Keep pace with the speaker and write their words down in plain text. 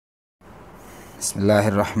بسم الله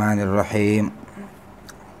الرحمن الرحيم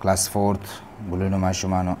كلاس فورت ګلونو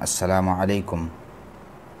ماشومانو السلام علیکم.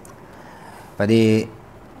 په دې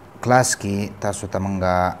کلاس کې تاسو ته مونږ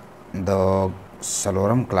د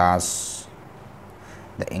څلورم کلاس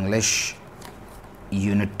د انګلیش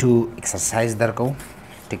یونټ 2 ایکسرسایز درکو.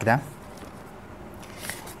 ټیک ده.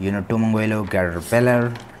 یونټ 2 مونږ ویلو کیټرپیلر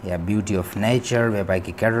یا بیوټي اف نیچر وی پای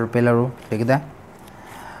کې کیټرپیلر. ټیک ده.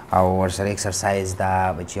 او ورسره ایکسرسایز دا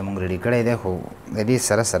بچی مونږ ریډي کړی دی، خو د دې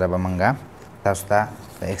سره سره به مونږ تاسو ته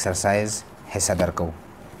د ایکسرسایز حصه درکو.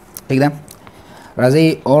 ټیک ده. راځئ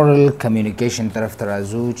اورل کمیونیکیشن طرف ته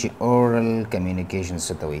راځو چې اورل کمیونیکیشن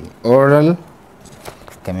څه ته وایي. اورل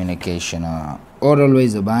کمیونیکیشن، اورل وایي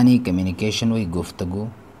زبانی، کمیونیکیشن وایي گفتگو.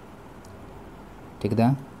 ٹھیک ده.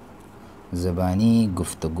 زبانی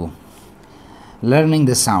گفتگو. لرننگ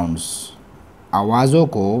د ساؤنڈس، آوازوں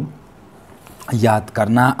کو یاد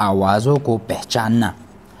کرنا، آوازوں کو پہچاننا.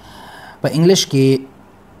 په انګلیش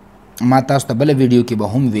کې ما تاسو ته بله ویډیو کې به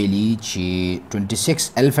هم ویلي چې 26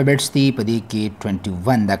 الفابیټس دي، په دې کې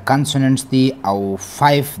 21 د کانسوننټس دي او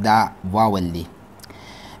 5 دا واول دي.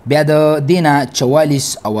 بیا د دې نه 44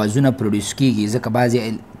 اوازونه پروډیوس کیږي، ځکه بعضې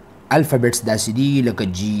الفابیټس داسې دي لکه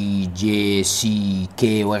جی، جے، سی،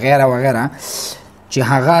 کے وغیره وغیره چې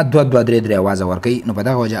هغه دوه درې اوازه ورکوي، نو په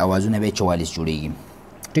دغه وجه اوازونه بیا 44 جوړیږي.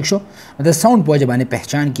 ٹھیک شو. د ساؤنډ په وجه باندې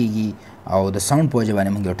پہچان کیږي او د ساؤنډ په وجه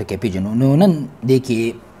باندې موږ یو ټکی پیژنو. نو نن دې کې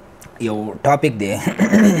یو ټاپک دی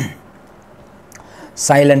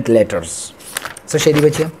سایلنٹ لیټرز. څه شی دی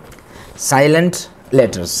بچیا؟ سایلنٹ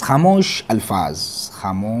لیټرز، خاموش الفاظ.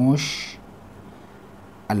 خاموش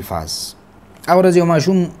الفاظ. او ورځ یو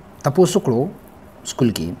ماشوم تپوس وکړو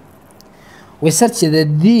سکول کې، وایي سر چې د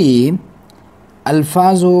دې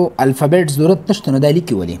الفاظو الفابیټ ضرورت نشته، نو دا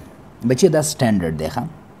لیکي ولې؟ بچی دا سټینډرډ دی. ښه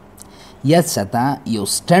یاد ساته، یو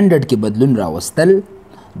سټینډرډ کې بدلون راوستل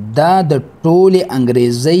دا د ټولې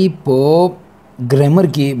انګریزۍ په ګرامر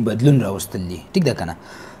کې بدلون راوستل دي. ټیک ده که نه؟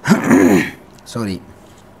 سوري.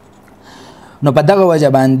 نو په دغه وجه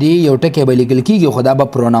باندې یو ټکی به لیکل کېږي، خو دا به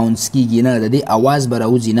پروناونس کېږي نه، د دې اواز به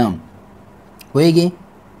راوځي نه. پوهېږې؟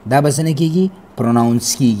 دا به څه نه کېږي؟ پروناونس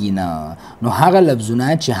کېږي نه. نو هغه لفظونه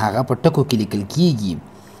چې هغه په ټکو کې لیکل کېږي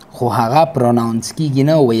خو هغه پروناونس کېږي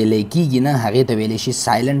نه، ویلی کېږي نه، هغې ته ویلی شي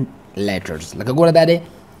سایلنټ لیټرز. لکه ګوره دا دی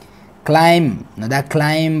کلایم، نو دا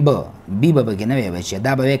کلایم بی به پکې نه وی بچیه،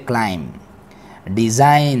 دا به وی کلایم.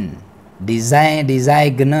 ډیزاین،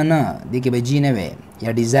 ډیزایګ نه، دې کې به جي نه وی،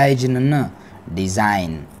 یا ډیزایج نه،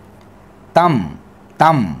 ډیزاین. تم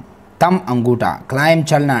انګوټه، کلایم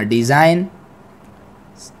چلنا،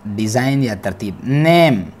 ډیزاین یا ترتیب.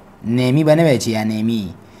 نیم، نیمی به نه وی چې یا نیمی،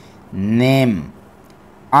 نیم.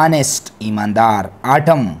 آنیسٹ، ایماندار.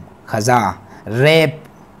 آٹم، خزا. ریپ،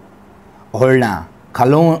 هولنا.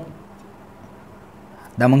 کلون،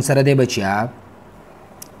 دا موږ سره دی بچیا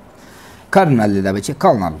کرنل دی. دا بچیا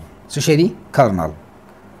کرنل څه شی دی؟ کرنل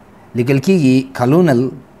لیکل کېږي کلونل.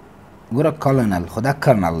 ګوره کلونل، خو دا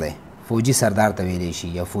کرنل دی. فوجي سردار ته ویلی شي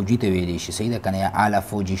یا فوجي ته ویلی شي، صحیح ده که نه؟ یا اعلی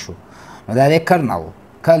فوجي شو، نو دا دی کرنل.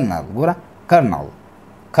 ګوره کرنل،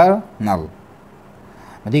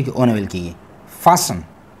 نو دې کې او نه ویل کېږي. فاسن،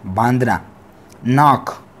 باندنا. ناک،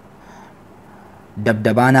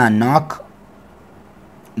 دبدبانا. ناک،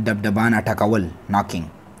 دبدبانا ټکول، ناکینگ.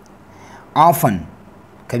 آفن،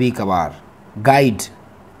 کبھی کبھار. گائیڈ،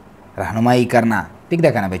 رہنمائی کرنا. ٹھیک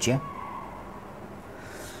ده که نه بچیه؟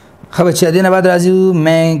 ښه بچیه، دې نه بعد راځو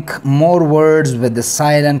میک مور ورډز with the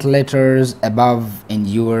silent letters above in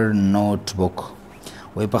your notebook.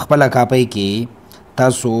 وایي په خپله کاپۍ کې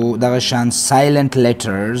تاسو دغه شان سایلنٹ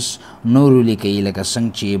لیټرز نور ولیکئ، لکه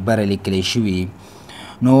څنګه چې بره لیکلی شوي.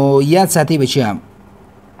 نو یاد ساتئ بچیا،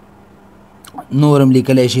 نور هم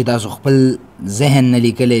لیکلی شي، تاسو خپل ذهن نه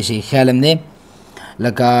لیکلی شي. خیال هم دی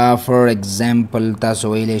لکه فور ایگزامپل تاسو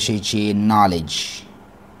ویلی شئ چې نالج،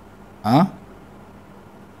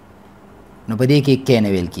 نو په دې کې کې نه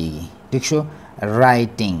ویل کېږي. ټیک شو.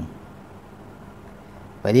 رایټینګ،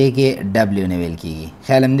 په دې کې ډبلیو نه ویل کېږي.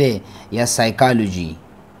 خیال هم دی. یا سایکالوجي،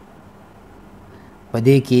 په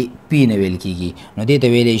دې کې پی نه ویل کېږي، نو دې ته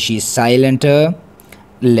ویلی شي سایلنټ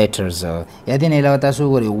لیټرز. یا دې نه علاوه تاسو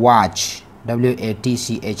وګورئ واچ،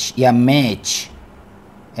 WATCH، یا میچ،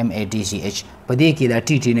 MATCH، په دې کې دا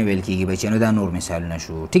ټي نه ویل کېږي بچیانو. دا نور مثالونه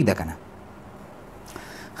شو. ټیک ده که نه؟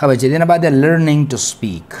 ښه بچی، دې نه بعد لرننګ ټو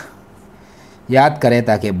سپیک، یاد کرے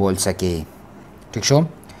تاکہ بول سکے. ٹھیک شو.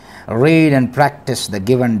 read and practice the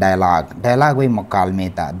given dialogue. dialogue وی مکالمه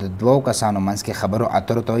ته د دوو کسانو منځ کې خبرو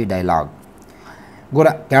اترو ته وی dialogue.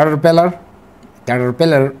 ګوره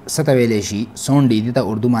کیټرپیلر څه ته ویلی شي؟ سونډي. دې ته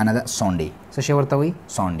اردو معنی ده سونډي. څه شی ورته وایي؟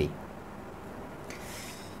 سونډي.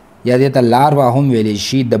 یا دې ته لاروا هم ویلی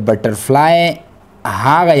شي. د بټرفلای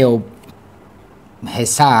هغه یو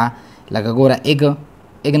حصہ لکه ګوره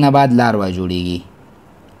اګ نه بعد لاروا جوړیږي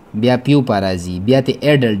بیا پیوپا راځي بیا ته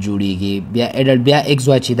ایډلټ جوړیږي بیا ایډلټ بیا ایکس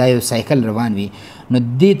واچي دا یو سایکل روان وي نو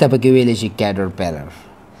دې ته پکې ویلی شي کیټرپیلر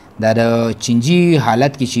دا د چینجي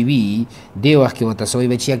حالت کې چې وي دې وخت کې ورته څه وایي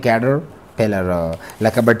بچیه کیټرپیلر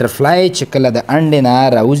لکه بټرفلای چې کله د انډې نه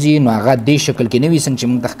راوځي نو هغه دې شکل کې نه وي څنګه چې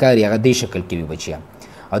موږ ته ښکاري هغه دې شکل کې وي بچیه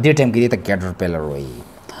او دې ټایم کې دې ته کیټرپیلر وایي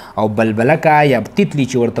او بلبلکه یا تیتلی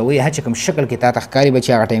چې ورته وایي هر چې کوم شکل کې تا ته ښکاري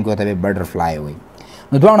بچیه هغه ټایم کې ورته بټرفلای وایي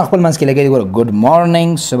نو دواړه خپل منځ کې لګي ګوره ګډ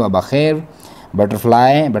مارننګ صبح بخیر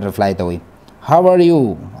بټرفلای ته وایي هاو آر یو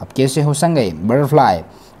اب کیسے هو څنګه بټرفلای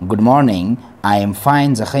ګډ مارننګ آی ایم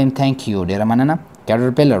فاین زه ښه یم تھینک یو ډېره مننه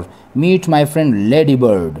کیټرپیلر میټ مای فرینډ لیډي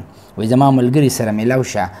برډ وایي زما ملګري سره میلاو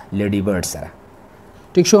شه لیډي برډ سره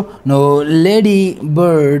ټیک شو نو لیډي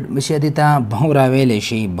برډ بچیه دې ته بهوره ویلی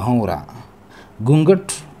شي بهوره ګونګټ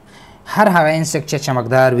هر هغه انسیکټ چې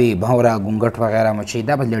چمکدار وي بهوره ګونګټ وغیره مچۍ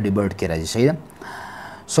دا به لیډي برډ کې راځي صحیح ده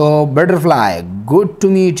So butterfly, good to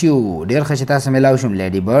meet you. ډېر ښه چې تاسو میلاو شوم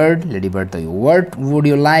لیډي برډ ته what would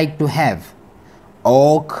you like to have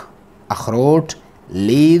oak اخروټ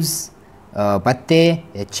leaves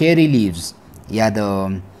پتې چیری leaves یا د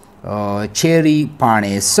چیری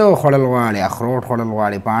پاڼې څه خوړل غواړې اخروټ خوړل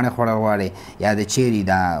غواړې پاڼې خوړل غواړې یا د چیری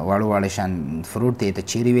دا واړه شان فروټ ته ته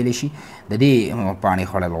چیری ویلی شي د دې پاڼې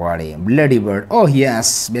خوړل غواړې لیډي برډ اوه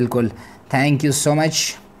یس بالکل تھینک یو سو مچ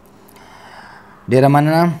ډېره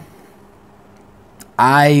مننه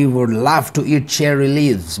I would love to eat cherry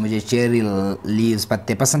leaves मुझे cherry leaves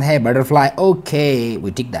पत्ते पसंद है butterfly okay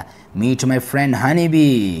we टिक दा meet my friend honey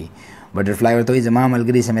bee butterfly ورته وایي زما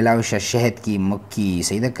ملګري سره میلاو شه شهد کی مکھی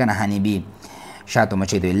صحیح ده که نه honey bee شاته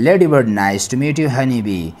مچۍ ته وایي lady bird nice to meet you honey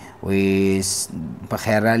bee وایي په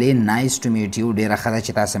خیر راغلې nice to meet you ډېره ښه ده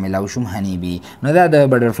چې تاسو میلاو شوم honey bee نو دا د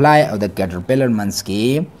butterfly او د caterpillar منځ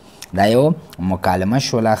کې دا یو مکالمه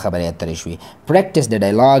شوله خبرې اترې شوې practice the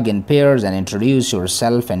dialogue in pairs and introduce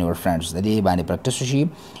yourself and your friends د دې باندې پریکټس وشي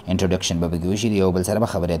انټروډکشن به پکې وشي د یو بل سره به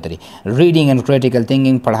خبرې اترې reading and critical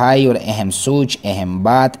thinking پڑھائی اور اہم سوچ اہم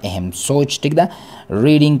بات اہم سوچ ٹھیک ده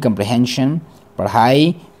reading comprehension پڑھائی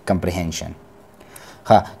comprehension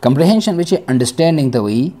ها comprehension which understanding ته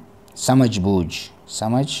وایي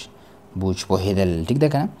سمجھ بوج پوهېدل ټیک ده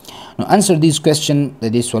که نه نو answer this question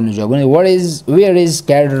د دې سوالونو جوابونه where is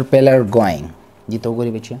caterpillar going دې ته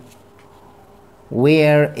وګورئ بچیه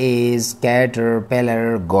where is caterpillar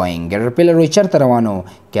going caterpillar وایي چېرته روانو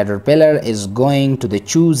caterpillar is going to the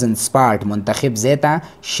chosen spot منتخب ځای ته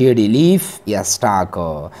shady leaf یا stalk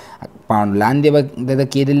پاڼو لاندې به د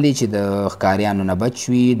کېدل دي چې د ښکاریانو نه بچ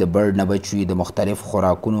وي د برډ نه بچ وي د مختلف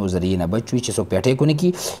خوراکونو ذریعې نه بچ وي چې څوک پیټۍ کو نه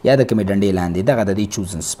کړي یا د کومې ډنډې لاندې دغه د دې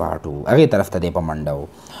چوزن سپاټ و هغې طرف ته دی په منډه و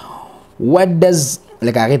what does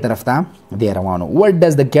لکه هغې طرف ته دی روان و what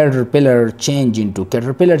does the caterpillar change into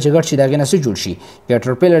caterpillar چې ګډ شي د هغې نه څه جوړ شي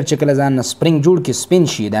caterpillar چې کله ځان نه سپرینګ جوړ کړي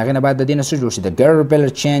سپین شي د هغې نه بعد د دې نه څه جوړ شي the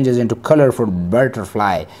caterpillar changes into colorful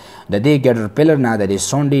butterfly د دې caterpillar نه د دې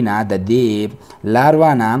سونډې نه د دې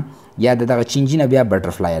لاروا نه یا دغه چینجي نه بیا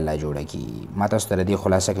بټرفلای الله جوړه کړي ما تاسو ته د دې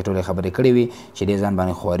خلاصه کې ټولې خبرې کړې وي چې دې ځان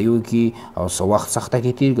باندې خواري وکړي او څه وخت سخته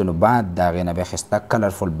کې تېر کړي نو بعد د هغې نه بیا ښایسته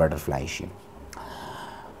کلرفل بټرفلای شي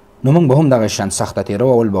نو موږ به هم دغه شان سخته تېرو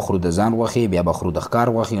اول به خورو د ځان غوښې بیا به خورو د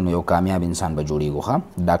ښکار غوښې نو یو کامیاب انسان به جوړېږو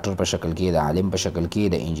ښه ډاکټر په شکل کې د عالم په شکل کې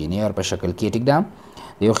د انجینیر په شکل کې ټیک ده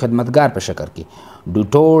د یو خدمتګار په شکل کې do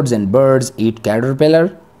toads and birds eat caterpillar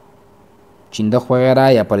چندخ وغیرہ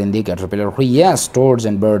یا پرندے کیٹرپلر خوری یس toads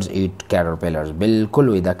and birds eat caterpillars بالکل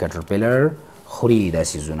وی دا کیٹرپلر خوری دا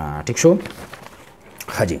سیزونا ٹھیک شو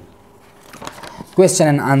خجی کویسچن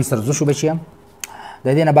اینڈ آنسر زو شو بچیا د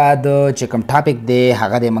دې نه بعد چې کوم ټاپک دی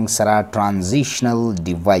هغه د موږ سره ټرانزیشنل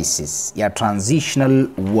ډیوایسز یا ټرانزیشنل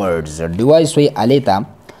ورډز ډیوایس وی الیتا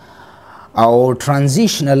او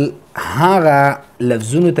ټرانزیشنل هغه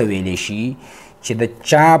لفظونو ته ویلی شي چې د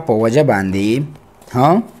چا په وجه باندې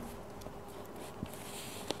ها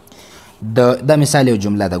دا مثال یو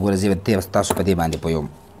جمله ده ګوره زه به تاسو په دې باندې پوهوم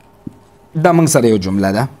دا موږ سره یو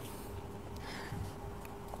جمله ده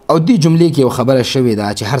او دې جملې کې یو خبره شوې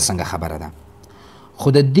ده چې هر څنګه خبره ده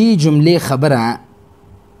خو د دې جملې خبره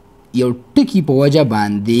یو ټکي په وجه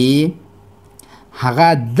باندې هغه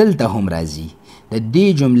دلته هم راځي د دې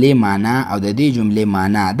جملې معنا او د دې جملې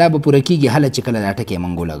معنا دا به پوره کېږي هله چې کله دا ټکی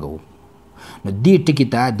موږ ولګوو نو دې ټکي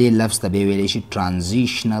ته دې لفظ ته به ویلی شي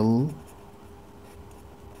ټرانزیشنل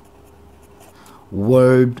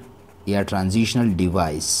ورډ یا ټرانزیشنل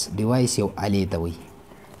ډیوایس ډیوایس یو آلې ته وایي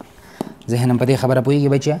ذهن په دې خبره پوهیږي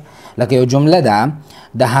بچیا لکه یو جمله ده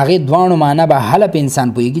د هغې دواړو معنا به هله په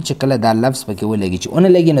انسان پوهیږي چې کله دا لفظ پکې ولګي چې ونه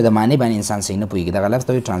لګي نو د معنی باندې انسان صحیح نه پوهیږي دغه لفظ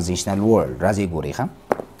ته وایي ټرانزیشنل ورډ راځئ ګورئ ښه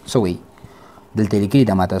څه وایي دلته لیکلي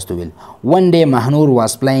ده ما تاسو ته ویل one day مهنور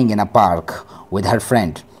was playing in a park with her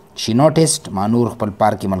friend she noticed مهنور خپل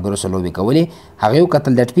پارک کې ملګرو سره لوبې کولې هغې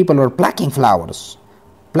وکتل that people were plucking flowers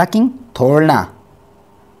plucking توړنه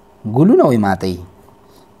ګلونه وایي ماته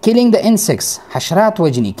killing the insects حشرات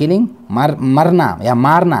وجني killing مرنا یا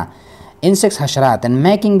مارنا insects حشرات and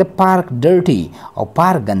making the park dirty او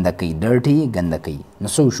پارک ګنده کوي dirty ګنده کوي نو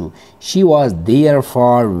څه شو she was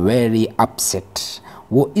therefore very upset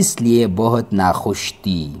वो इसलिए बहुत नाखुश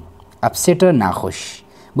थी upset नाखुश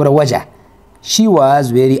ګوره وجه she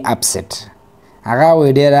was very upset هغه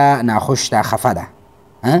وی ډېره ناخوش ده خفه ده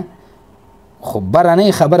خو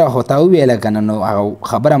برنۍ خبره خو ته وویله که نه نو هغه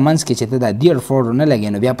خبره منځ کې چې ته دا dear for نه لګې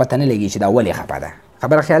نو بیا پته نه لګي چې دا ولې خفه ده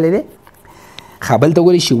خبره خیال دی خبل ته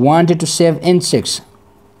ګورې she wanted to save insects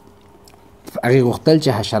هغې غوښتل چې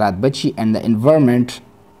حشرات بچي and the environment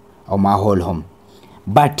او ماحول هم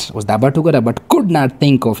but اوس دا بټ وګوره but could not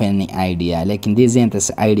think of any idea لیکن دې ذهن ته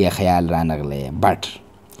څه idea خیال رانغلی but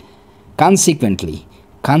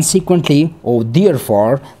consequently او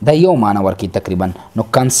therefore دا یو معنی ورکي تقریبا نو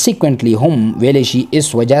consequently هم ویلی شي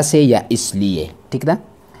اس وجہ سے یا اس لیے ٹھیک ده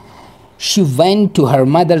she went to her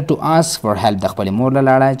mother to ask for help د خپلې مور له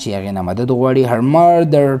لاړه چې هغې نه مدد غواړي her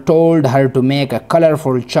mother told her to make a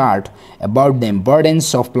colorful chart about the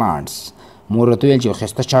importance of plants مور ورته ویل چې یو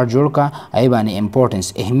ښایسته چارټ جوړ کړه هغې باندې امپورټنس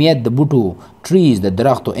اهمیت د بوټو ټریز د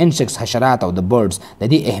درختو انسیکټس حشرات او د برډز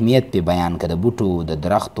د دې اهمیت پې بیان کړه د بوټو د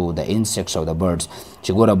درختو د انسیکټس او د برډز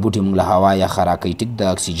چې ګوره بوټي موږ له هوا یخه راکوي ټیک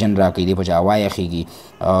د اکسیجن راکوي دې په چې هوا یخېږي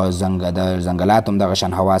د ځنګلات هم دغه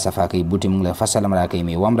شان هوا صفا کوي بوټي موږ له فصل هم راکوي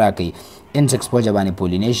میوه هم راکوي انسیکټس په وجه باندې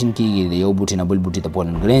پولینیشن کېږي د یو بوټي نه بل بوټي ته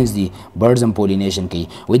پولن ګرینز دي برډز هم پولینیشن کوي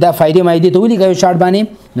وایي دا فایدې مایدې ته ولیکه یو چارټ باندې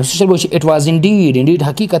نو څه شی اټ واز انډیډ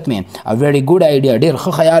حقیقت میں a very good idea ډېر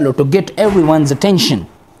ښه خیال و to get everyone's attention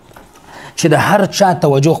چې د هر چا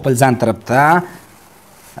توجه خپل ځان طرف ته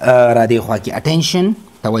را دې خوا کې attention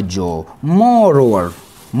توجه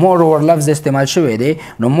moreover لفظ استعمال شوی دی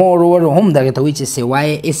نو moreover هم دغې ته وایي چې سوای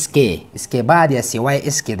اسکې بعد یا سوای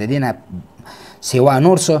اسکې د دې نه سوا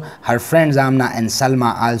نور څه her friends Amna and Salma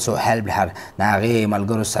also helped her د هغې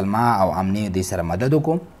ملګرو سلما او امنې دې سره مدد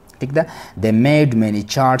وکړو ٹھیک ده they made many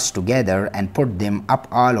charts together and put them up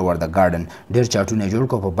all over the garden ډېر چارټونه جوړ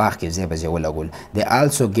کړو په باغ کې ځای په ځای ولګول they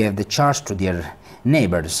also gave the charts to their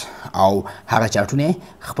neighbors او هغه چارټونه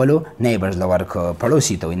خپلو neighbors له ورکړه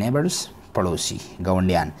پړوسي ته وایي neighbors پړوسي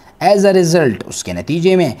ګاونډیان as a result اس کے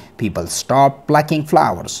نتیجے میں people stopped plucking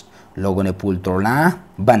flowers लोगों ने پھول توڑنا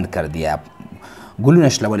بند کر دیا ګلونه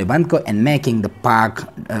شلول بند کړو and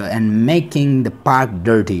making the park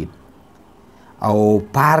dirty او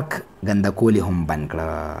پارک ګنده کولی هم بند کړه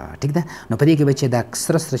ټیک ده نو په دې کې بچې دا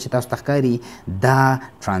سره چې تاسو ته ښکاري دا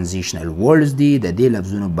ټرانزیشنل ورډز دي د دې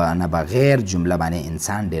لفظونو نه بغیر جمله باندې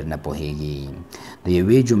انسان ډېر نه پوهیږي د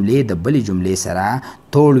یوې جملې د بلې جملې سره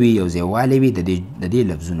توړ وي یو ځایوالی وي د دې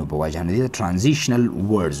لفظونو په وجه نه دي ټرانزیشنل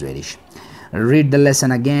ورډز ویلی شي read the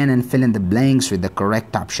lesson again and fill in the blanks with the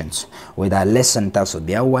correct options وای دا lesson تاسو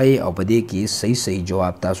بیا وایي او په دې کې صحیح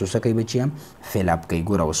جواب تاسو څه کوئ بچیه fill up کوئ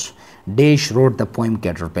ګوره اوس Dash wrote the poem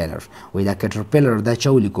Caterpillar وای دا caterpillar دا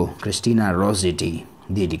چا ولیکو کریسټینا روزیټي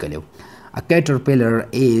دې لیکلی A caterpillar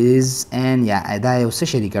is and یا دا یو څه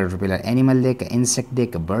شی دی caterpillar animal دی که insect دی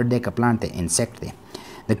که bird دی که plant دی insect دی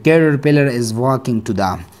The caterpillar is walking to the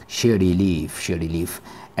shady leaf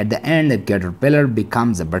At the end, the caterpillar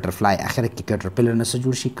becomes a butterfly. آخر کې caterpillar نه څه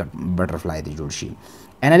جوړ شي butterfly دی جوړ شي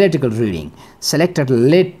Analytical reading Select a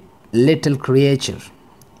little creature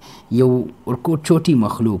یو چوټي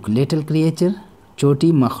مخلوق little creature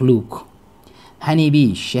چوټي مخلوق honey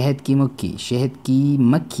bee شهد کی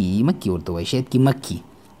مکھی ورته وایي شهد کی مکھی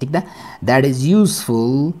ٹھیک ده that is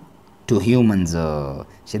useful to humans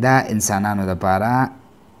چې دا انسانانو دپاره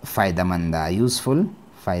فایدهمند ده useful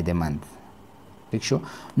فایدهمند ٹھیک شو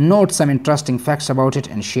note some interesting facts about it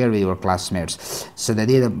and share with your classmates so د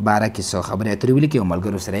دې باره کې څه خبرې اترې ولیکئ او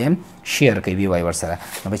ملګرو سره یې شیر کوي وایي ورسره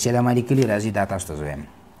نو بچې دا ما لیکلي راځي دا تاسو ته زه وایم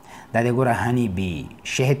دا دی ګوره هني بی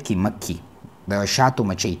شهد کی مکھی د شاتو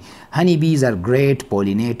مچۍ هني بیز are great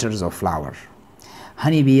pollinators of flower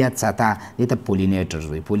هني بی یاد ساته دې ته پولینیټرز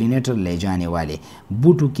وایي پولینیټر لیجانې والے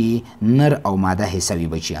بوټو کې نر او ماده حصه وي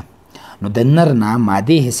بچیه نو د نر نه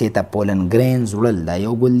مادې حصې ته پولن ګرینز وړل دا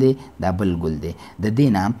یو ګل دی دا بل ګل دی د دې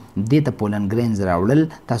نه دې ته پولن ګرینز راوړل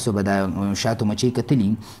تاسو به د شاتو مچۍ کتلي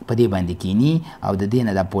په دې باندې کینی او د دې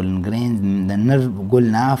نه دا پولن ګرینز د نر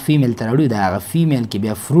ګل نه فیمیل ته راوړي د هغه فیمیل کې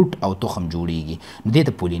بیا فروټ او تخم جوړیږي نو دې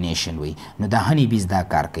ته پولینیشن وایي نو دا هنی بیز دا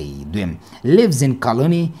کار کوي دویم lives in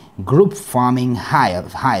colony group forming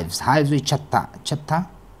hives وایي چتا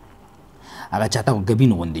هغه چاته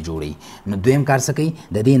ګبین غوندې جوړوي نو دویم کار څه کوي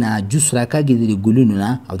د دې نه جوس راکاږي د دې ګلونو نه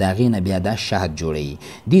او د هغې نه بیا دا شهد جوړوي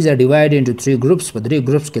these are divided into 3 groups په 3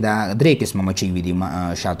 groups کې دا 3 قسمه مچۍ وي دي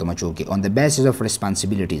شاتو مچو کې on the basis of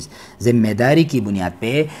responsibilities ذمہداری کی بنیاد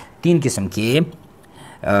پہ 3 قسم کې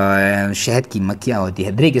شہد کی مکھیاں ہوتی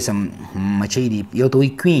ہے 3 قسم مچۍ دي یو ته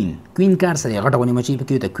وایي کوین کار سره غټه غونې مچۍ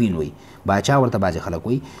پکې ته کوین وایي باچا ورته بعضې خلک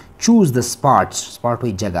وایي choose the spot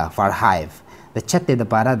وایي جګه for hive د چتې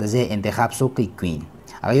دپاره د ځای انتخاب څوک کوي کوین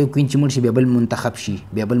هغه یو کوین چې مړ شي بیا بل منتخب شي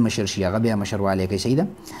بیا بل مشر شي هغه بیا مشروالی کوي صحیح ده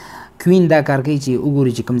کوین دا کار کوي چې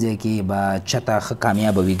وګوري چې کوم ځای کې به چته ښه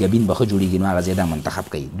کامیابه وي ګبین به ښه جوړېږي نو هغه ځای دا منتخب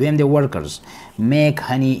کوي دویم دی ورکرز میک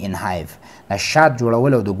هنی ان هایف دا شات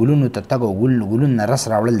جوړول او د ګلونو ته تګ او ګلونو نه رس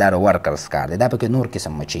راوړل دا د ورکرز کار دی دا پکې نور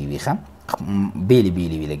قسم مچۍ وي ښه بیلې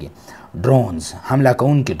بیلې وي لګي ډرونز حمله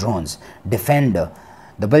کوونکي ډرونز ډیفینډ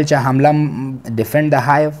د بل چا حمله ډیفینډ د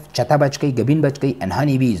هایف چته بچ کوي ګبین بچ کوي ان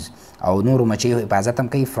هنی بیز او نورو مچیو حفاظت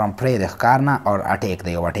هم کوي فرام پری د ښکار نه او اټیک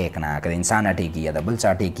د یو اټیک نه که د انسان اټیکي یا د بل څه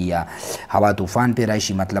اټیکي یا هوا طوفان پې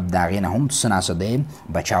راشي مطلب د هغې نه هم څه ناسه دی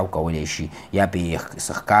بچاو کولی شي یا پې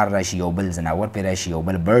څه ښکار راشي یو بل ځناور پې راشي یو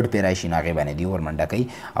بل برډ پې راشي نو هغې باندې دی ور منډه کوي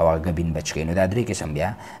او هغه ګبین بچ کوي نو دا 3 قسم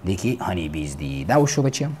بیا دې کې هنی بیز دي دا وشو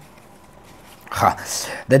بچیو ښه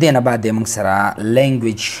د دې نه بعد دی موږ سره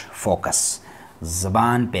لینګویج فوکس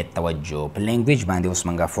زبان په توجه په لینګویج باندې اوس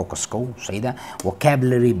موږ فوکس کوو صحیح ده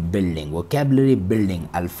وکیبلري بلډینګ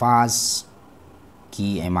الفاظ کی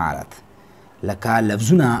عمارت لکه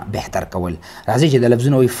لفظونه بهتر کول راځي چې د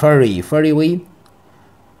لفظونه وایي فري وایي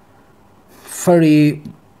فري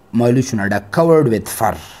مالوچونه ډک covered with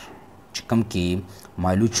fur چې کوم کې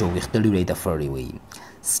مالوچ او ویښته ډېر وي ته فري وایي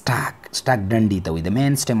سټاک ډنډې ته وایي د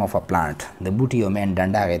مین stem of a plant د بوټي او مین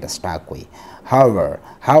ډنډه هغې ته سټاک وایي however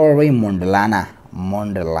وایي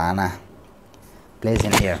مونډلانا place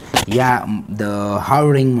in air یا د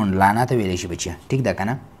hovering مونډلانا ته ویلی شي بچیه ټیک ده که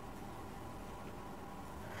نه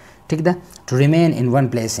ټیک ده to remain in one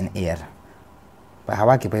place in air په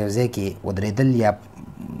هوا کې په یو ځای کې ودرېدل یا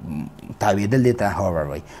تاویدل دی ته hover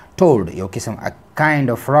وایي toad یو قسم a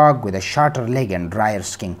kind of frog with a shorter leg and drier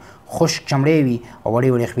skin خشک چمړې وي او وړې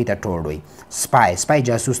وړې خپې ته toad وایي spy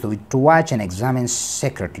جاسوس ته وایي to watch and examine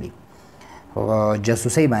secretly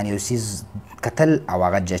جاسوسۍ باندې یو څیز کتل او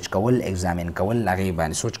هغه جج کول اگزامین کول هغې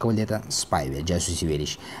باندې سوچ کول دی ته سپای وی جاسوسي ویلی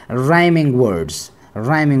شي رایمنګ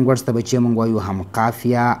ورډز ته بچیه موږ وایو هم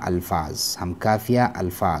کافیه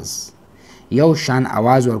الفاظ یو شان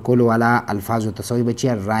اواز ورکولو والا الفاظو ته څه وایي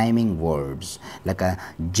بچیه رایمنګ ورډز لکه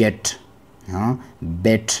جټ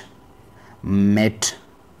بیټ میټ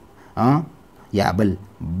یا بل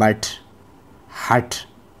بټ هټ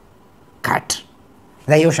کټ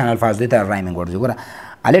دا یو شان الفاظ دی ته رایمنګ ورډز وګوره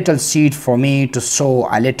a little seed for me to sow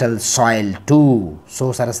a little soil too so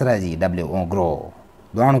سره سره راځي w grow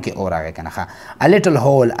دوانو کې او راغی که نه ښه a little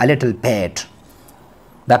hole a little pet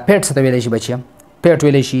دا پیټ څه ته ویلی شي بچیه پیټ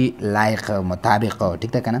ویلی شي لایق مطابق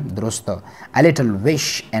ټیک ده که نه درست a little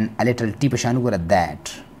wish and a little tea په شان وګوره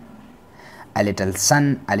that a little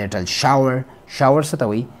sun a little shower څه ته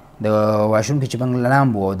وایي د واشروم کې چې موږ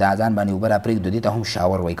لامبو او د اذان باندې اوبه راپرېږدو دې ته هم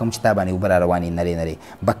شاور وایي کوم چې تا باندې اوبه را روانې نرې نرې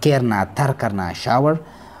بکیر نه تر کرنا شاور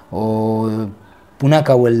او پونه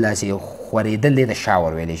کول داسې خورېدل دې ته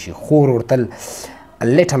شاور ویلی شي خور ورتل a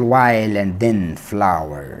little while and then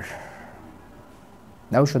flower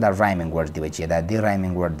دا وشو دا رایمنګ ورډ دی بچیه دا دې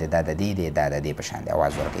رایمنګ ورډ دی دا د دې دی دا د دې په شان دی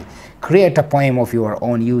اواز ورکوي create a poem of your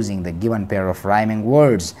own using the given pair of rhyming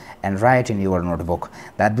words and write in your notebook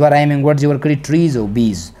دا 2 rhyming words یې ورکړي trees او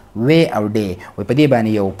bees وی او ډی وایي په دې باندې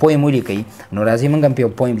یو پویم ولیکئ نو راځئ موږ هم په یو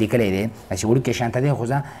پویم لیکلی دی چې وړوکی شانته دی خو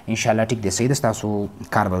زه انشاءالله ټیک دی صحیح ده ستاسو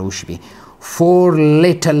کار به وشي 4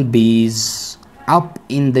 little bees up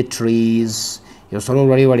in the trees یو څلور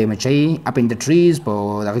وړې وړې مچۍ up in the trees په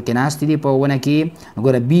دغه کې ناستې دي په ونه کې نو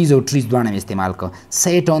ګوره بیز او ټریز دواړه مې استعمال کړه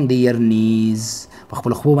set on their knees په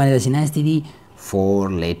خپلو خپو باندې داسې ناستې دي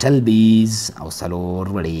 4 little bees او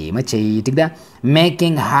څلور وړې مچۍ ټیک ده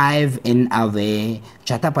making hive in a way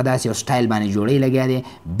چاته په داسې یو سټایل باندې جوړی لګیا دی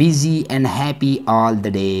busy and happy all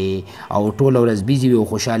the day او ټوله ورځ بیزي وي او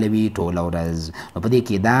خوشحاله وي ټوله ورځ نو په دې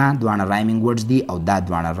کې دا دواړه رایمنګ ورډز دي او دا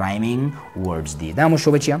دواړه رایمنګ ورډز دي دا مو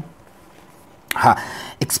شو بچیه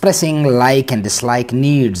expressing like and dislike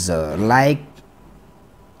needs like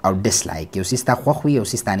او ډسلایک یو څیز تا خوښ وي یو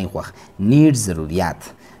څیز تا نه خوښ. نیډ ضروریات،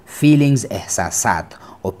 فیلینګز احساسات،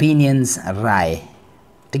 اوپینینز رای.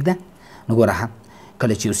 ټیک ده؟ نو ګوره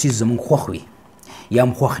کله چې یو څیز زموږ خوښ وي یا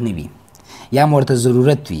هم خوښ نه وي یا هم ورته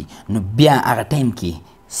ضرورت وي نو بیا هغه ټایم کې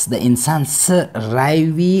د انسان څه رای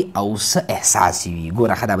وي او څه احساس وي.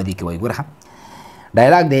 ګوره ښه دا به دې کې وایي. ګوره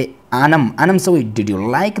ډایلاګ دی انم څه وایي ډیډ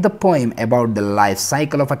یو لایک د پویم اباوټ د لایف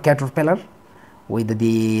سایکل اف ا کیټرپیلر. وایي د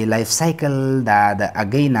دې لایف سایکل د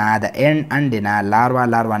اګۍ نه د انډې نه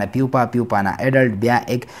لاروا نه پیوپا نه اډلټ بیا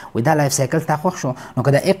ایګ. وایي دا لایف سایکل تا خوښ شو نو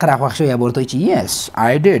که د ایګ راخوښ شو یا به ورته وایي چې یس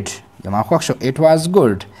آی ډیډ زما خوښ شو اټ واز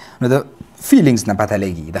ګډ. نو د فیلینګز نه پته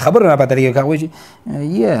لګي، د خبرو نه پته لګي. که هغه وایي چې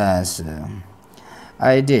یس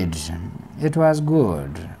آی ډیډ اټ واز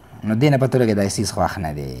ګډ نو دې نه پته لګي دا څیز خوښ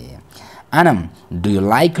نه دی. انم ډو یو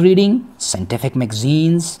لایک ریډینګ ساینټیفیک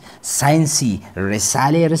میګزینز ساینسي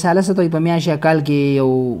رسالې. رساله څه ته وایي؟ په میاشت یا کال کې یو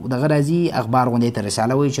دغه راځي اخبار غوندې ته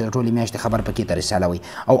رساله وایي چې د ټولې میاشتې خبر پکې ته رساله وایي.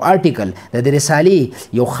 او آرټیکل د دې رسالې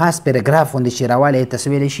یو خاص پیراګراف غوندې چې راوالی ته څه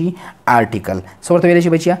ویلی شي؟ آرټیکل. څه ورته ویلی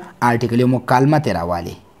شي بچیه؟ آرټیکل. یو مکالمه ترې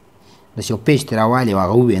راوالی داسې یو پیج ترې راوالی او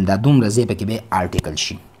هغه وویل دا دومره ځای پکې به آرټیکل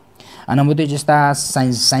شي. انا مو ته چې ستا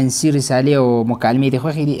ساینسي رسالې او مکالمې دې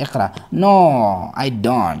خوښې دي اقرا. نو آی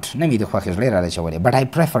ډونټ نه مې دې خوښې زړه یې راله چولې. بټ آی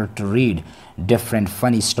پریفر ټو ریډ ډفرنټ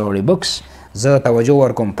فني سټوري بکس. زه توجه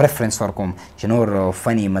ورکوم پریفرنس ورکوم چې نور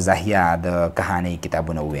فني مزاحیه د کهانۍ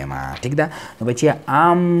کتابونه ووایم. ټیک ده؟ نو بچیه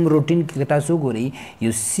عام روټین کې که تاسو وګورئ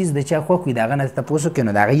یو څیز د چا خوښ وي د هغه نه تپوس وکړئ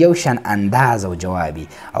نو د هغه یو شان انداز او جواب وي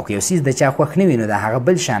او که یو څیز د چا خوښ نه وي نو د هغه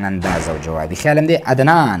بل شان انداز او جواب وي. خیال هم دی.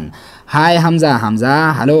 عدنان هاي حمزه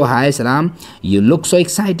هلو هاي سلام یو لوک سو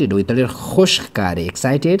ایکسایټډ. وایي ته ډېر خوش ښکارې.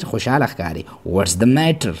 ایکسایټډ خوشحاله ښکارې. واټس د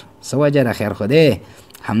میټر څه وجه ده خیر خو دی؟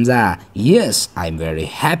 حمزه yes I'm very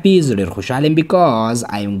happy زه ډېر خوشحال یم because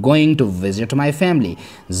I'm going to visit my family.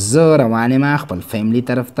 زه روان یم خپل فیملی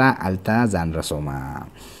طرف ته هلته ځان رسوم.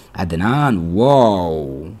 عدنان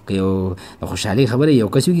واو که یو د خوشحالۍ خبره یو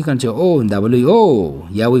کس وکړي که نه چې او دا به لوی او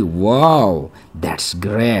یا وایي واو that's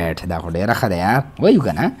great دا خو ډېره ښه ده یار وایو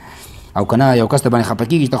که نه. او که نه یو کس ته باندې خفه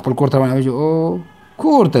کېږي چې خپل کور ته باندې وایي او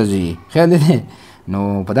کور ته ځي. خیال دی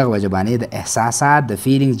نو په دغه وجه باندې د احساسات د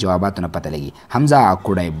فیلینګز جواباتو نه پته لګي. حمزه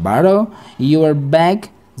could I borrow your bag؟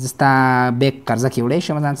 زه ستا بیگ قرضه کې وړی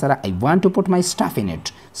شم ځان سره. I want to put my stuff in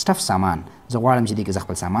it. stuff سامان زه غواړم چې دې کې زه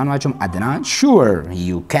خپل سامان واچوم. عدنان sure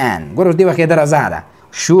you can. ګوره اوس دې وخت یې د رضا ده.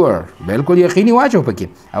 sure بالکل یقیني واچو پکې.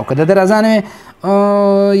 او که د رضا نه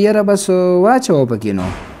وي یاره بس واچوه پکې نو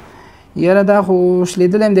یاره دا خو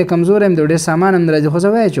شلیدلی هم دی کمزور هم دی ډېر سامان هم راځي خو زه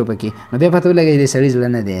واچو پکې نو بیا پته ولګوي د سړي زړه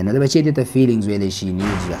نه دی نو د بچې دې ته فیلینګز ویلی شي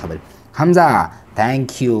نیډز د خبرې. حمزه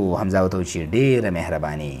تhank you. حمزه ورته وایي چې ډېره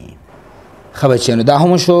مهرباني. ښه بچیانو دا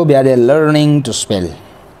هم شو. بیا دی لرنینګ ټو سپیل.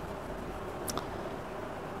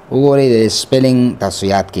 وګورئ د سپیلینګ تاسو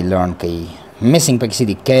یاد کړئ لرن کوئ. میسینګ پکې څه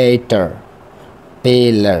دي؟ کیټر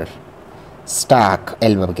پیلر سټاک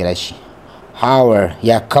ایل به پکې راشي. هاور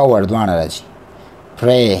یا کور دواړه راځي.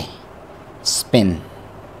 پری سپین.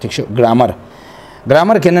 ٹھیک شو.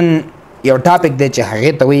 ګرامر کې نن یو ټاپک دی چې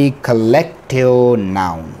هغې ته وایي کلیکټیو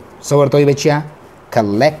ناون. څه ورته وایي بچیا؟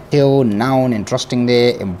 کلیکټیو ناون. انټرسټینګ دی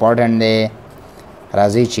امپورټنټ دی.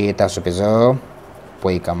 راځئ چې تاسو پې زه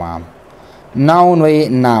پوه کړم. ناون وایي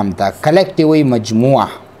نام ته. کلیکټیو وایي مجموعه.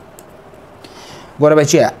 ګوره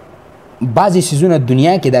بچیا بعضې څیزونه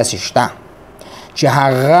دنیا کې داسې شته چې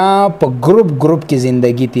هغه په ګروپ کې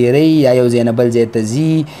زندگی تیری یا یو ځای نه بل ځای ته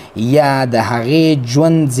ځي یا د هغې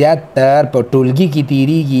ژوند زیاتر په ټولګي کې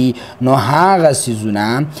تیریږي نو هغه څیزونه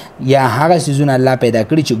یا هغه څیزونه الله پیدا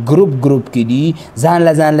کړي چې ګروپ کې دي ځان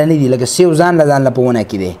له نه دي. لکه سیو ځان له په ونه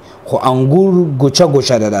کې دی خو انګور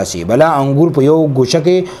ګوچه ده داسې. بله انګور په یو ګوچه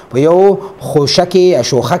کې په یو خوشه کې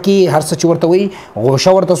شوخه کې هر څه چې ورته وایي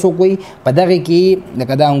غوشه ورته څوک وایي په دغې کې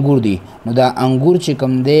لکه دا انګور دی نو دا انګور چې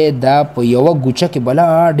کوم دی دا په یوه ګوچه کې بله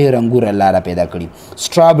ډېر انګور الله را پیدا کړي.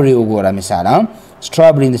 سټرابري وګوره مثال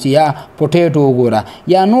سټرابري داسې یا پوټیټو وګوره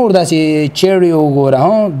یا نور داسې چیري وګوره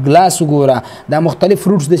ګلاس وګوره دا مختلف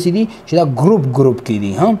فروټس داسې دي چې دا ګروپ کې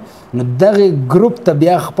دي. نو دغه ګروپ ته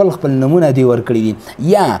بیا خپل نمونه دی ورکړي دي.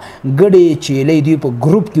 یا ګډې چیلۍ دوی په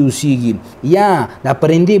ګروپ کې اوسیږي یا دا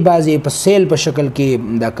پرندې بعضې په سیل په شکل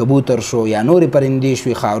کې دا کبوتر شو یا نورې پرندې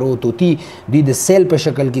شوې خارو طوطي دوی د سیل په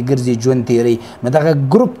شکل کې ګرځي ژوند تیری نو دغه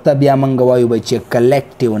ګروپ ته بیا موږ وایو بچې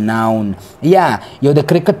کلیکټیو ناون. یا یو د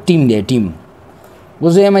کرکټ ټیم دی ټیم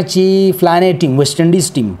وزویم چې فلانه ټیم ویسټ انډیز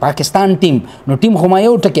ټیم پاکستان ټیم نو ټیم خو ما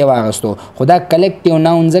یو ټکی واغستو خو دا کلیکټیو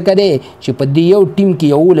ناون ځکه دی چې په دې یو ټیم کې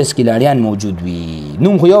 11 کلاړیان موجود وي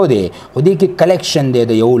نوم خو یو دی خو دې کې کلیکشن دی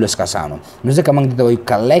د 11 کسانو نو ځکه موږ ته وایي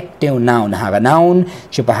کلیکټیو ناون هغه ناون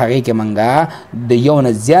چې په هغې کې موږ د یو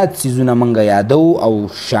نه زیات څیزونه موږ یادو او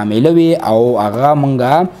شاملوي او هغه موږ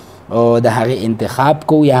د هغې انتخاب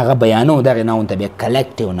کوو یا هغه بیانو دغې ناون ته بیا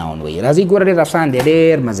کلیکټیو ناون وایي راځئ ګوره ډېر اسان دی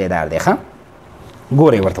ډېر مزیدار دی ښه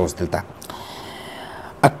ګورئ ورته اوس دلته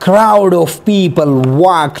A crowd of people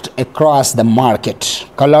walked across the market.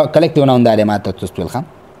 collective noun دا دی ما ته تاسو ویل ښه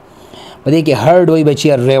په دې کې هرډ وایي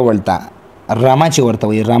بچیه ریوړ ته رمه چې ورته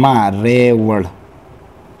وایي رمه ریوړ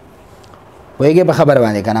پوهېږې په خبره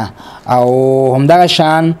باندې که نه او همدغه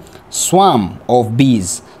شان سوام of bees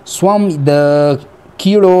سوام د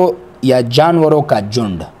کیړو یا جانورو کا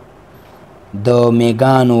جوند د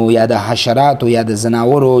میګانو یا د حشراتو یا د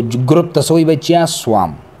زناورو ګروپ ته څه وایي بچیا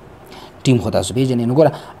سوام ټیم خو تاسو پېژنئ نو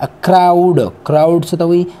ګوره کراوډ څه ته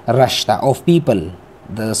وایي رش ته آف پیپل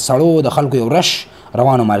د سړو د خلکو یو رش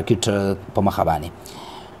روانو مارکیټ په مخه باندې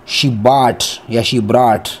شي باټ یا شي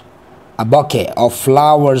براټ a bouquet of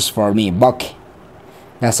flowers for me bouquet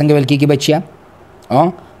دا څنګه ویل کېږي بچیا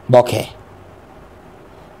bouquet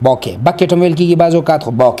bucket هم ویل کېږي بعض اوقات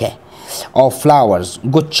خو bouquet of flowers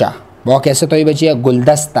ګچه bouquet څه ته وایي بچیا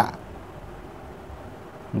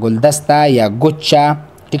ګلدسته یا ګچه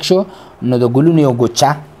ټیک شو نو د ګلونو یو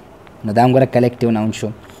ګچه نو دا هم ګوره کلیکټیو ناون شو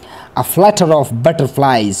A flutter of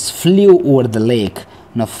butterflies flew over the lake.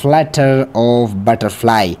 No flutter of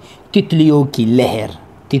butterfly. تتلیو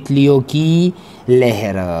کی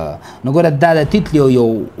لهر نو ګوره دا د تتلیو یو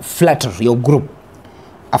فلټر یو ګروپ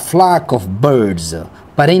A flock of birds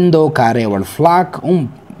پرندو کا ریوړ فلاک هم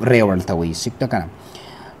ریوړ ته وایي سکته که نه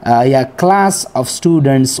یا class of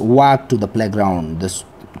students walk to the playground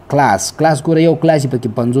کلاس ګوره یو کلاس یې پکې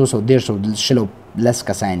 50 او 150 شلو لس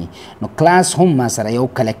کسانی نو کلاس هم ما سره یو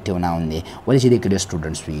کلیکټیو ناون دی ولې چې دې کې ډېر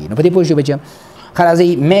سټوډنټس وي نو په دې پوه شو بچیه ښه راځئ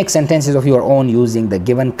میک سنټنسز of your own using the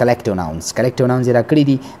given collective nouns collective nouns یې راکړي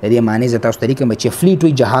دي د دې معنی زه تاسو ته لیکم بچیه فلیټ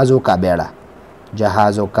وایي جهازو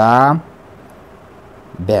کا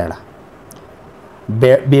بیړه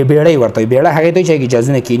بیړۍ ورته وایي بیړه هغې ته وایي چې هغې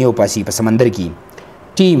جهازونه کیني او پاسي په سمندر کې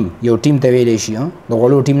ټیم یو ټیم ته ویلی شي د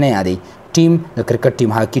غوړو ټیم نه یادوي ټیم د کرکټ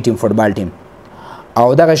ټیم هاکي ټیم فوټبال ټیم او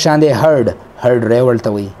دغه شان دی هرډ ریوړ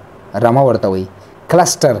ته وایي رمه ورته وایي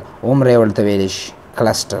کلسټر هم ریوړ ته ویلی شي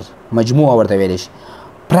کلسټر مجموعه ورته ویلی شي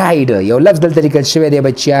پراید یو لفظ دلته لیکل شوی دی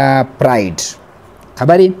بچیا پراید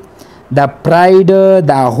خبرې دا پراید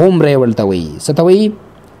دا هم ریوړ ته وایي څه ته وایي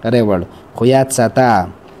ریوړ خو یاد ساته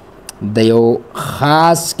د یو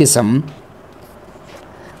خاص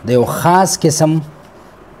قسم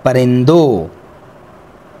پرندو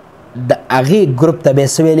د هغې ګروپ ته بیا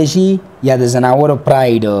څه ویلی شي یا د زناورو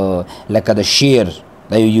پراید لکه د شیر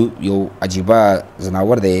دا یو عجیبه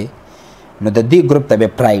زناور دی نو د دې ګروپ ته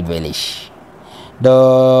بیا پراید ویلی شي د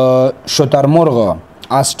شترمرغ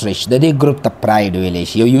آسټریچ د دې ګروپ ته پراید ویلی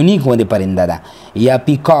شي یو یونیک غوندې پرنده ده یا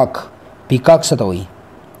پیکاک څه ته وایي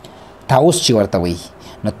طاووس چې ورته وایي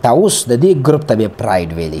نو طاووس د دې ګروپ ته بیا پراید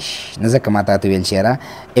ویلی شي نو ځکه ما تاته ویل چې یاره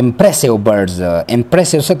امپریسیو برډز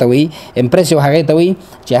امپریسیو څه ته وایي امپریسیو هغې ته وایي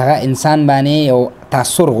چې هغه انسان باندې یو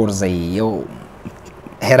تاثر غورځوي یو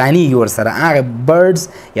حیرانېږي ورسره هغه برډز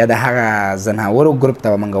یا د هغه زناورو ګروپ ته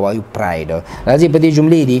به موږ وایو پراید راځئ په دې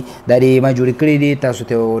جملې دي دا دې ما جوړې کړي دي تاسو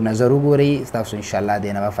ته یو نظر وګورئ تاسو انشاءالله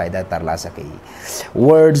دې نه به فایده ترلاسه کوي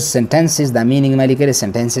words sentences دا meaning ما لیکلی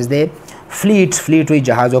sentences دی fleet وایي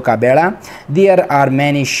جهازو کا بیړه there are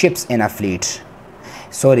many ships in a fleet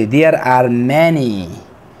there are many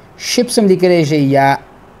ships هم لیکلی شي یا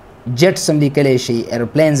jets هم لیکلی شي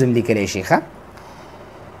airplanes هم لیکلی شي ښه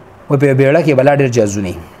و په بیړه کې بلا ډېر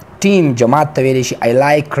جهازونه ټیم جماعت ته ویلی شي I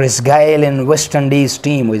like Chris Gayle in West Indies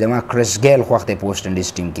team وایي زما Chris Gayle خوښ دی په West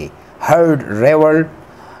Indies ټیم کې herd ریوړ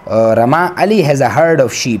رما Ali has a herd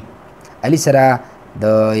of sheep علي سره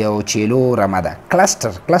د یو چیلو رمه ده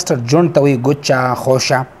کلسټر جوند ته وایي ګچه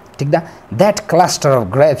خوشه ټیک ده that cluster of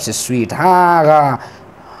grapes is sweet هغه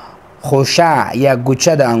خوشه یا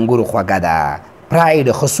ګچه د انګورو خوږه ده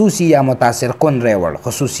پراید خصوصي یا متاثر کن ریوړ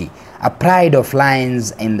خصوصي a pride of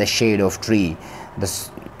lions in the shade of tree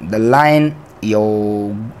the lion یو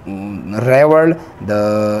ریوړ د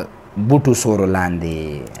بوټو سورو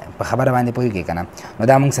لاندې په خبره باندې پوهېږئ که نه نو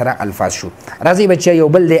دا موږ سره الفاظ شو راځئ بچیا یو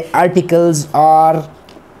بل دی articles are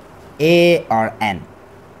A or N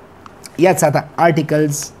یاد ساته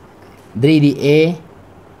articles درې دي A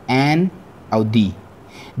N او D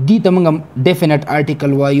دی ته موږ ډیفینټ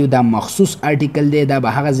آرټیکل وایو دا مخصوص آرټیکل دی دا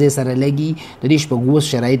به هغه ځای سره لګي د دې شپږ اووه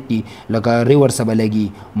شرایط دي لکه ریور سره به لګي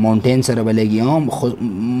ماونټین سره به لګي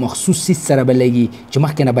مخصوص سیز سره به لګي چې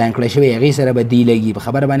مخکې نه بیان کړی شوی هغې سره به دی لګي په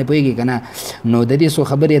خبره باندې پوهېږي که نه نو د دې څو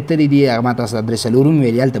خبرې اترې دي هغه ما تاسو درې څلورم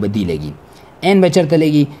ویلي هلته به دی لګي این به چېرته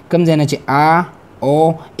لګي کوم ځای نه چې آ او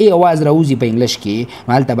ای اواز راوځي په انګلیش کې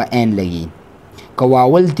نو هلته به این لګي که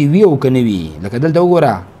واول تی وي او که نه وي لکه دلته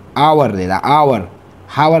وګوره آور دی دا آور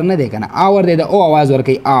هاور نه دی که نه آور دی د او اواز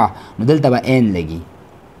ورکوي آ نو دلته به این لګي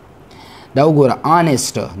دا وګوره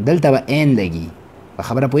آنیسټ دلته به این لګي په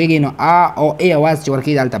خبره پوهېږئ نو آ او ای اواز چې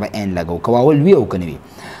ورکوي دلته به این لګو که واول وي او که نه وي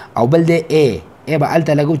او بل دی ای به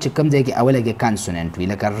هلته لګو چې کوم ځای کې اوله کې کانسوننټ وي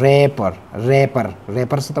لکه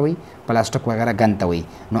ریپر څه ته وایي پلاسټک وغیره ګن ته وایي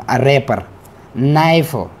نو ریپر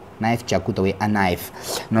نایف چاکو ته وایي نایف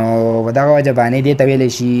نو په دغه وجه باندې دې ته ویلی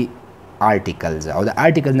شي articles او د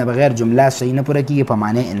articles نه بغیر جمله صحیح نه پوره کیږي په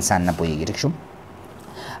معنی انسان نه پوهیږي ٹھیک شو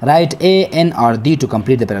write A N or D to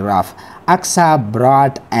complete the paragraph Aksa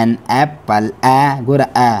brought an apple ګوره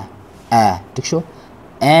ٹھیک شو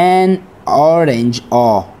an orange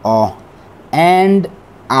and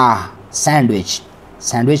a sandwich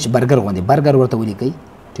برګر غوندې برګر ورته ولیکئ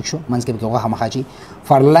ټیک شو منځ کې پکې غوښه مخه چی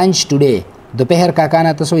for lunch today دوپهر کاکا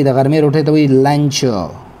نه تاسو د غرمې روټۍ ته وایي لنچ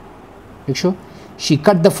ټیک شو she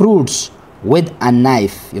cut the fruits with a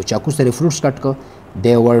knife یو چاکو سره fruits کټ کو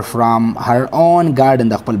they were from her own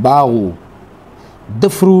garden د خپل باغ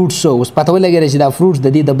د fruits اوس پته ولګېده چې دا fruits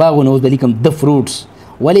د دې د باغ نه اوس به لیکم د fruits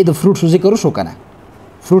ولې د fruits ذکر وشو که نه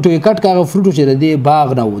فروټ یې کټ که هغه فروټ چې د دې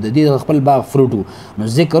باغ نه و د دې د خپل باغ فروټ نو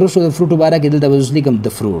ذکر وشو د فروټو باره کې دلته به اوس لیکم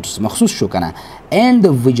د fruits مخصوص شو که نه and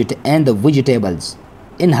the vegetables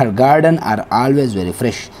in her garden are always very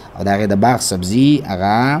fresh او د هغې د باغ سبزي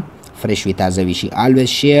هغه فرش وي تازه وي شي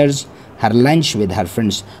always shares her lunch with her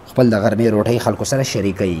friends خپل د غرمې روټۍ خلکو سره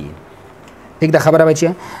شریکوي ټیک ده خبره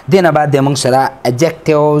بچیه دې نه بعد دی موږ سره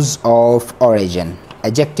adjectives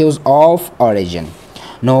of origin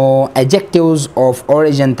نو adjectives of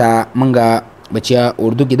origin ته موږ بچیه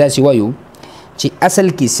اردو کې داسې وایو چې اصل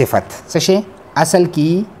کی صفت څه شی اصل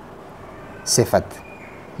کی صفت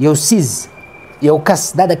یو سیز یو کس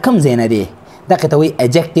دا د کوم ځای نه دی دغې ته وایي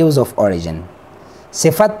adjectives of origin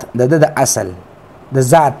صفت د اصل د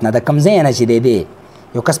ذات نه د کوم ځای نه چې دی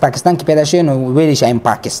یو کس پاکستان کې پیدا شوی نو ویلی شي ایم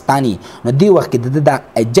پاکستانی نو دې وخت کې د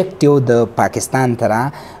ایجکټیو د پاکستان ته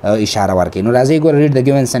اشاره ورکوي نو راځئ ګوره read the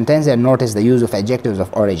given sentence and notice the use of adjectives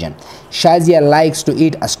of origin شازیه likes to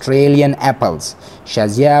eat Australian apples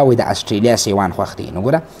شازیه وایي د استرالیا سیوان خوښ دی نو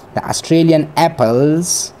ګوره د Australian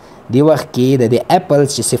apples دی وخت کې د دې apples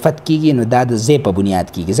چې صفت کیږي نو دا د ځای په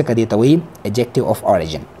بنیاد کیږي ځکه دې ته وایي adjective of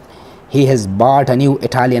origin he has bought a new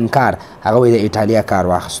Italian car هغه وایي د ایټالیا کار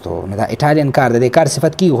واخیستو نو دا ایټالین کار د دې کار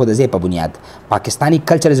صفت کیږي خو د ځای په بنیاد پاکستانی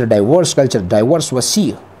کلچر از a diverse culture diverse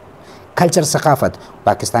وسیع کلچر ثقافت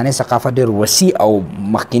پاکستانی ثقافت ډېر وسیع او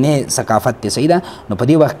مخکینی ثقافت دی صحیح ده نو په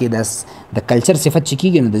دې وخت کې د کلچر صفت چې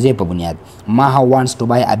کیږي نو د ځای په بنیاد ماها wants to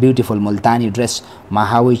buy a beautiful ملتانی ډرس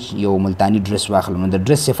ماها وایي یو ملتانی ډرس واخلم نو د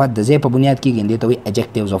ډرس صفت د ځای په بنیاد کیږي دې ته وایي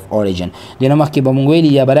adjectives of origin دې نه مخکې به مونږ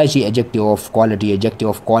ویلي یا به راشي adjective of quality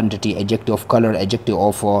adjective of quantity adjective of color adjective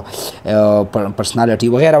of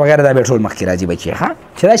personality وغیره وغیره دا به ټول مخکې راځي بچي ښه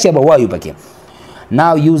چې راشي به وایو پکې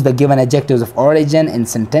Now use the given adjectives of origin in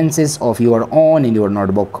sentences of your own in your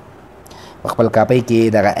notebook. خپل کاپۍ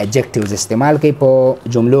کې دغه adjectives استعمال کوي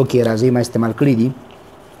په جملو کې راځي ما استعمال کړي دي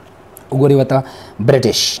وګورئ ورته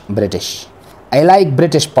British I like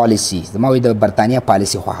British policy زما وایي د برطانیه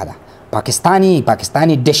پالیسي خوښه ده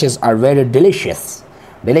پاکستانی dishes are very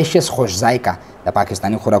delicious خوش ذایقه د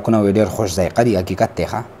پاکستانی خوراکونه وایي ډېر خوش ذایقه دي حقیقت دی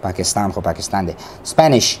ښه پاکستان خو پاکستان دی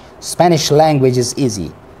Spanish language is easy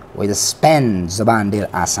وایي د سپین زبان ډېر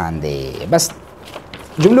آسان دی بس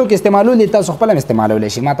جملو کې استعمالول تاسو خپل هم استعمالولی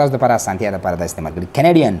شي ما تاسو دپاره اسانتیا دپاره دا استعمال کړي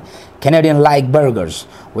Canadian like burgers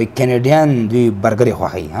وایي Canadian دوی برګرې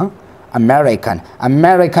خوښوي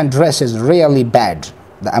American dress is really bad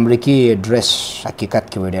د امریکي ډرس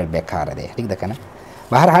حقیقت کې وایي ډېر بېکاره دی ټیک ده که نه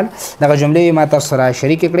بهرحال دغه جملې ما تاسو سره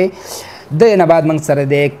شریکې کړې د نه بعد موږ سره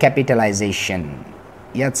دی capitalization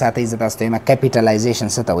یاد ساتئ زه تاسو ته وایم کیپیټلایزیشن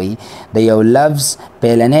څه ته وایي د یو لفظ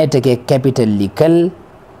پیلنی ټکی کیپیټل لیکل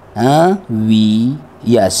وي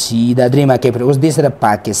یا سی دا دریمه کیپیټل. اوس دې سره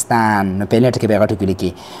پاکستان نو په نیټ کې به غټو کې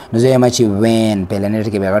لیکي. نو زه وایم چې وین په نیټ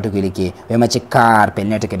کې به غټو کې لیکي. وایم چې کار په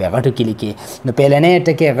نیټ کې به غټو کې لیکي. نو په نیټ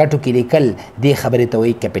کې غټو کې لیکل دې خبرې ته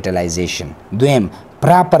وایي کیپیټلایزیشن. دویم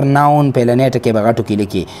پراپر ناون په نیټ کې به غټو کې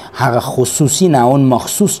لیکي. هغه خصوصي ناون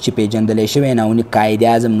مخصوص چې پیژندل شوی ناون قائد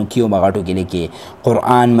اعظم نو کیو به غټو کې لیکي.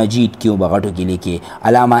 قرآن مجید کیو به غټو کې لیکي.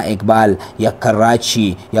 علامه اقبال یا کراچي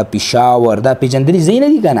یا پېښور دا پیژندلي ځای نه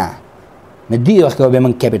دي که نه. نو دې وخت کې به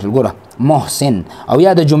موږ کیپیټل ګوره محسن او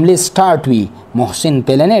یا د جملې سټارټ وي محسن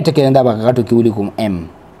په نیټ کې دا به غټو کې ولیکو ام.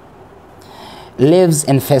 lives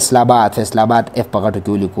in فیصل آباد فیصل آباد اف په غټو کې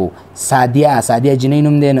ولیکو. سادیه جنۍ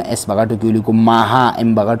نوم دی نو اس په غټو کې ولیکو. ماها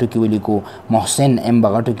ام په غټو کې ولیکو. محسن ام په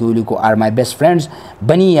غټو کې ولیکو. are my best friends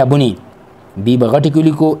بني یا بني بی په غټو کې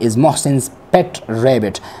ولیکو. is محسن's pet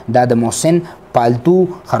rabbit دا د محسن پالتو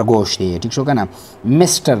خرگوش دی. ٹھیک شو کنه.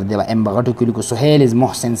 مسٹر دی ام په غټو کې ولیکو. سهیل is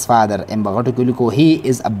محسن's father ام په غټو کې ولیکو. he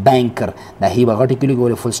is a banker دا هی په غټو کې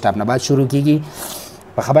ولیکو. فل سټاپ نه بعد شروع کیږي.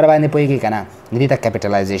 په خبره باندې پوهیږي که نه. دې ته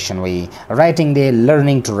کیپیټلایزیشن وایي. رایټینګ دی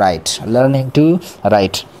لرنینګ ټو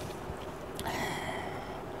رایټ.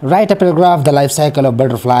 Write a paragraph the life cycle of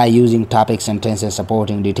butterfly using topic sentences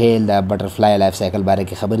supporting detail. The butterfly life cycle باره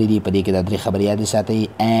کې خبرې دي. په دې کې د درې خبرې یادې ساتئ.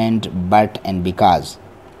 and but and because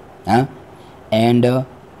and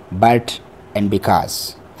but and because.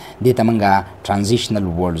 دې ته موږ ټرانزیشنل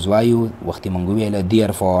ورډز وایو. وختي موږ ویله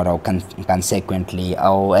therefore او consequently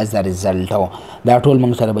او as a result او دا ټول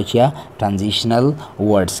موږ سره بچیا ټرانزیشنل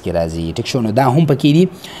ورډز کې راځي. ټیک شو. نو دا هم پکې دي.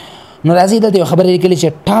 نو راځي دلته یو خبره لیکلې چې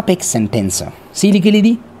ټاپک سنټنس سی لیکلې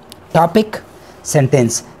دي. ټاپک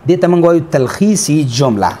سنټنس دې ته موږ وایو تلخیصي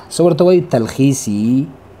جمله. څه ورته وایو؟ تلخیصي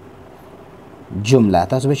جمله.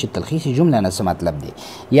 تاسو به چې تلخیصي جمله نه څه مطلب دی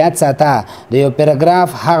یاد ساته. د یو پیراګراف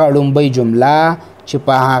هغه لومبۍ جمله چې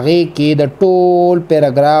په هغې کې د ټول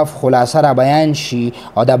پیراګراف خلاصه را بیان شي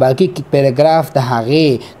او د باقي پیراګراف د هغې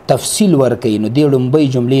تفصیل ورکوي نو دې لومبۍ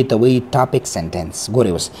جملې ته وایي ټاپک سنټنس.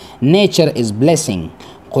 ګورئ اوس نیچر از بلیسنګ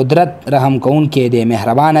قدرت رحم کوونکی دی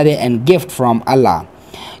مهربانه دی. and gift from Allah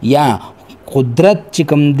یا قدرت چې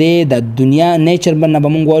کوم دی د دنیا نیچر نه به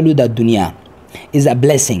موږ وایو د دنیا is a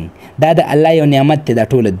blessing دا د الله یو نعمت دی د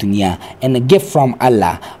ټوله دنیا. and a gift from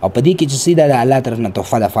Allah او په دې کې چې څه ده د الله طرف نه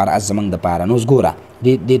تحفه ده فارغ زموږ دپاره. نو اوس ګوره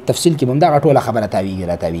د تفصیل کې به همدغه ټوله خبره تاویږي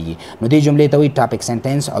راتاویږي. نو دې جملې ته وایي ټاپک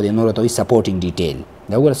سنټنس او د نورو ته وایي سپورټینګ ډیټیل.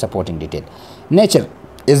 دا وګوره سپورټینګ ډیټیل. نیچر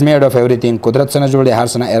is made of everything قدرت څه نه جوړ دی هر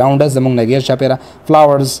څه نه around us زموږ نه غیر چاپېره.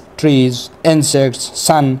 flowers trees insects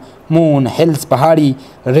sun moon hills پهاړي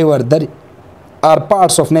river درې are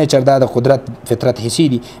parts of nature دا د قدرت فطرت حصي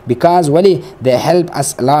دي. because ولی they help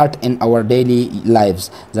us a lot in our daily lives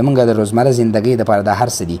زمونږ د روزمره زندګۍ دپاره دا هر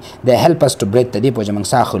څه دي. they help us to breathe د دې په وجه موږ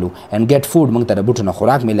ساه اخلو. and get food موږ ته د بوټو نه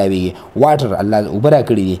خوراک میلاویږي. water الله اوبه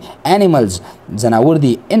راکړي دي. animals ځناور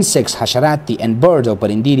دي. insects حشرات دي. and birds او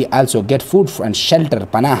پرندې دي. also get food and shelter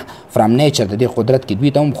پناه from nature د دې قدرت کې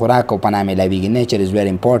دوی ته هم خوراک او پناه میلاویږي. nature is very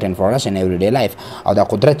important for us in everyday life او دا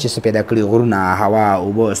قدرت چې څه پیدا کړي غرونه هوا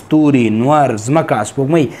اوبه ستوري نور ځمکه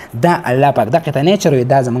سپوږمۍ دا الله پاک دغې ته نیچر وایي.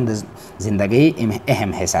 دا زموږ د زندګۍ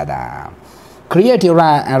اهم حصه ده. کریټیو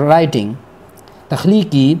رایټینګ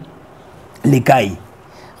تخلیقي لیکای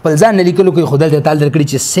خپل ځان نه لیکلو کوي خو دلته تال درکړي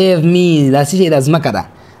چې سیو می دا څه شی دا ځمکه ده.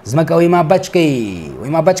 ځمکه وایي ما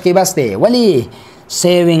بچ کوي بس دی. ولې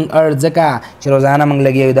سیوینګ ارث ځکه چې روزانه موږ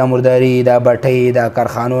لګیا دا مرداري دا بټۍ دا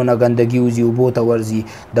کارخانو نه ګندګي وځي اوبو ته ورځي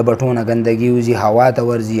د بټو نه ګندګي وځي هوا ته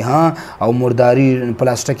ورځي او مرداري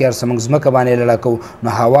پلاستیک هر څه موږ ځمکه باندې لړه کوو نو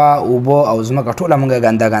هوا اوبه او ځمکه ټوله موږ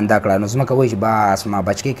ګنده کړه. نو ځمکه وایي چې بس ما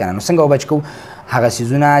بچ کوي که نه. نو څنګه وبچ کوو؟ هغه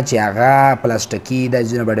څیزونه چې هغه پلاستیکي دا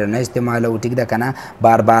څیزونه به ډېر نه استعمالوو. ټیک ده که نه.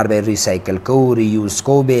 بار به ریسایکل کوو رییوز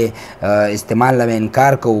کوو به استعمال نه به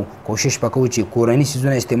انکار کوو. کوشش به کوو چې کورني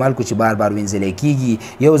څیزونه استعمال کوو چې بار وینځلی کېږي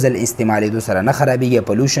یو ځل استعمالېدو سره نه خرابېږي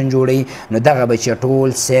پلوشن جوړوي. نو دغه به چې ټول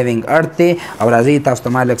سیوینګ ارث دی. او راځئ تاسو ته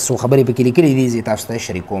ما لږ څو خبرې پکې لیکلي دي زه تاسو ته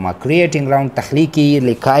شریکوم. کریټینګ راؤنड تخلیقی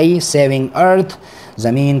लिखाई सेविंग अर्थ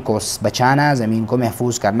ज़मीन को बचाना ज़मीन को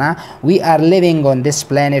महफूज करना. We are living on this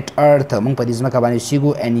planet अर्थ मोंग पर ज़िम्मा कबानी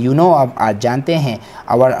सीगो एंड यू नो अब आज जानते हैं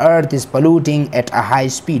our earth is polluting at a high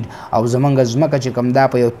speed और ज़मंग ज़िम्मा का चिकम दा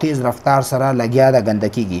पे तेज़ रफ्तार सरा लग्या दा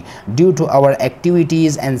गंदगी की due to our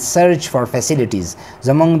activities and search for facilities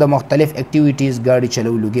ज़मंग द मुख्तलिफ एक्टिविटीज़ गाड़ी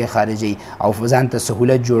चलो लुगे खारिजी और फजान त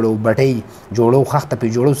सहूलत जोड़ो बटई जोड़ो खख्त पे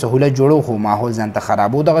जोड़ो सहूलत जोड़ो हो माहौल जान त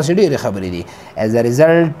खराबो दा गसडी खबरी दी. एज अ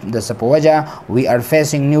रिजल्ट द सपोजा we are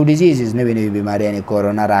facing new diseases नवी बीमारियाँ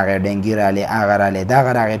कोरोना रागे डेंगी राले आगा राले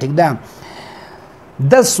दागा रागे. ठीक दा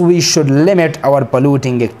thus we should limit our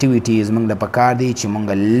polluting activities موږ د پکار دی چې موږ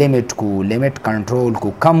لیمټ کو لیمټ کنټرول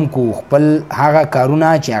کو کم کو خپل هغه کارونه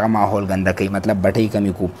چې هغه ماحول ګنده کوي مطلب بټۍ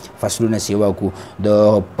کمی کو فصلونه سیوا کو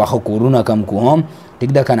د پخو کورونه کم کو هم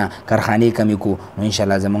ټیک ده کنه کارخانې کمی کو نو ان شاء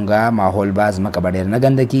الله زمونږه ماحول باز مکه ډېر نه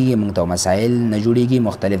ګنده کیږي موږ ته مسایل نه جوړیږي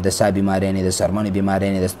مختلف د ساه بیماریانې د سرمنو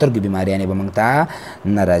بیماریانې د سترګو بیماریانې به موږ ته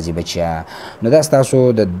نه راځي بچیا نو دا ستاسو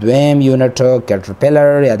د دویم یونټ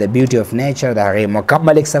کیټرپیلر یا د بیوټي اف نیچر د هغې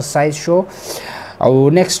مکمل ایکسرسایز شو او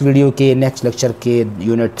نیکسٹ ویډیو کې نیکسٹ لیکچر کې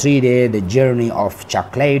یونټ 3 دی د جرنی اف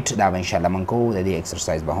چاکلیټ دا به ان شاء الله موږ کوو د دې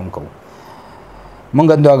ایکسرسایز به هم کوو موږ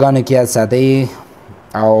دعاګانو کې یاد ساتئ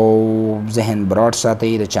او ذهن براډ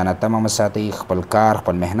ساتئ د چا نه تمه مه ساتئ خپل کار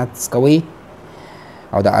خپل محنت کوئ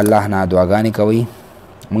او د الله نه دعاګانې کوئ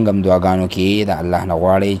موږ هم دعاګانو کې د الله نه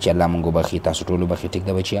غواړئ چې الله موږ وبخي تاسو ټول وبخي ټیک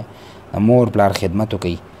ده بچیه د مور پلار خدمت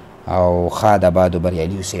وکئ او ښاد آباد و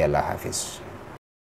بریالي اوسئ الله حافظ